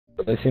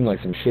But they seemed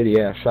like some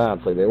shitty-ass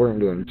shots. Like, they weren't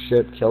doing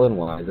shit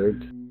killing-wise. They're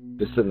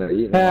just sitting there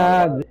eating.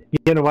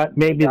 You know what?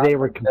 Maybe they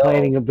were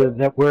complaining a bit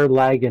that we're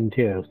lagging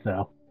too,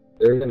 so.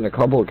 They're getting a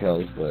couple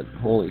kills, but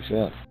holy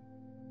shit.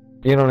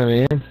 You know what I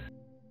mean?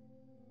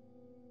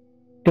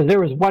 Because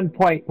there was one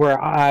point where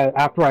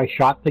after I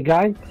shot the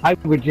guy, I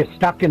was just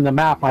stuck in the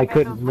map. I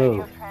couldn't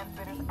move.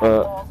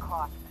 Heads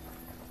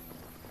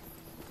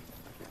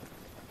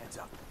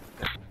up.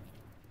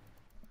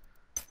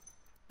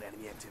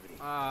 Enemy activity.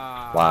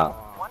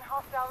 Wow. One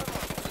hostile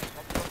remaining.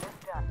 Let's get this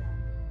done.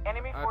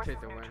 Enemy forces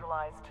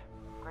neutralized.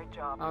 Great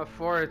job. I'm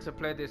forward to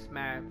play this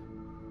map.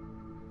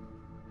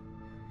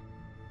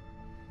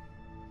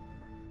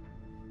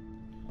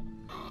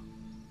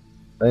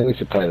 I think we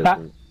should play this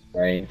in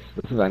range.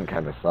 This event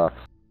kind of sucks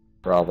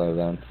for all the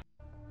events.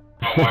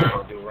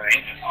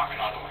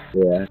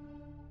 Yeah.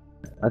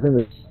 I think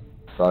this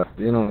sucks,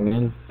 you know what I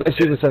mean?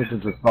 Especially since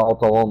it's assault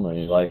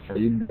only. Like,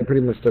 you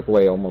pretty much took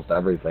away almost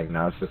everything.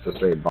 Now it's just a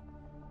straight bomb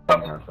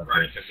or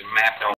something.